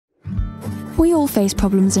We all face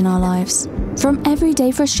problems in our lives, from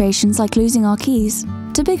everyday frustrations like losing our keys,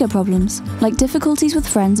 to bigger problems like difficulties with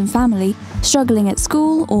friends and family, struggling at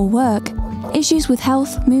school or work, issues with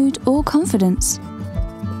health, mood, or confidence.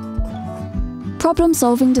 Problem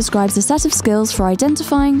solving describes a set of skills for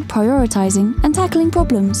identifying, prioritizing, and tackling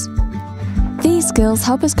problems. These skills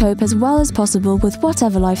help us cope as well as possible with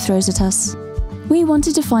whatever life throws at us. We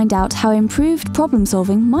wanted to find out how improved problem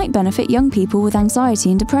solving might benefit young people with anxiety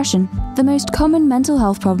and depression, the most common mental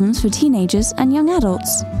health problems for teenagers and young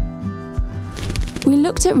adults. We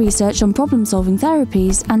looked at research on problem-solving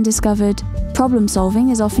therapies and discovered problem solving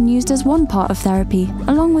is often used as one part of therapy,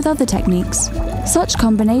 along with other techniques. Such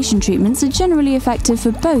combination treatments are generally effective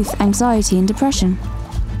for both anxiety and depression.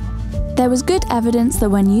 There was good evidence that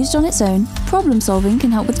when used on its own, problem solving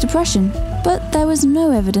can help with depression, but there was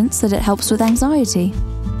no evidence that it helps with anxiety.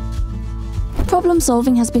 Problem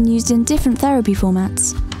solving has been used in different therapy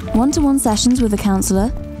formats: one-to-one sessions with a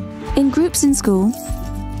counsellor, in groups in school,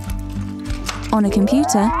 on a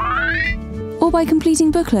computer, or by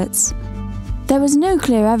completing booklets. There was no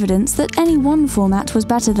clear evidence that any one format was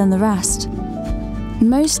better than the rest.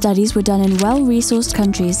 Most studies were done in well-resourced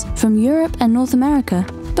countries from Europe and North America,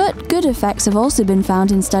 but good effects have also been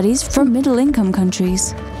found in studies from middle-income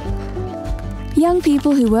countries. Young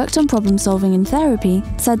people who worked on problem-solving in therapy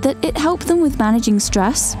said that it helped them with managing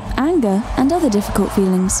stress, anger, and other difficult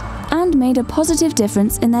feelings, and made a positive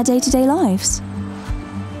difference in their day-to-day lives.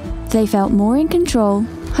 They felt more in control,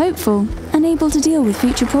 hopeful, and able to deal with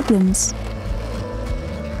future problems.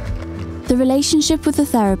 The relationship with the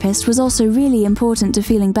therapist was also really important to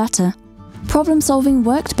feeling better. Problem-solving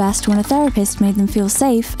worked best when a therapist made them feel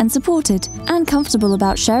safe and supported, and comfortable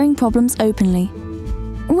about sharing problems openly.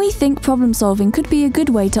 We think problem-solving could be a good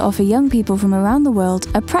way to offer young people from around the world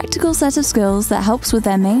a practical set of skills that helps with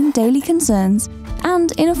their main daily concerns,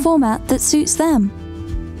 and in a format that suits them.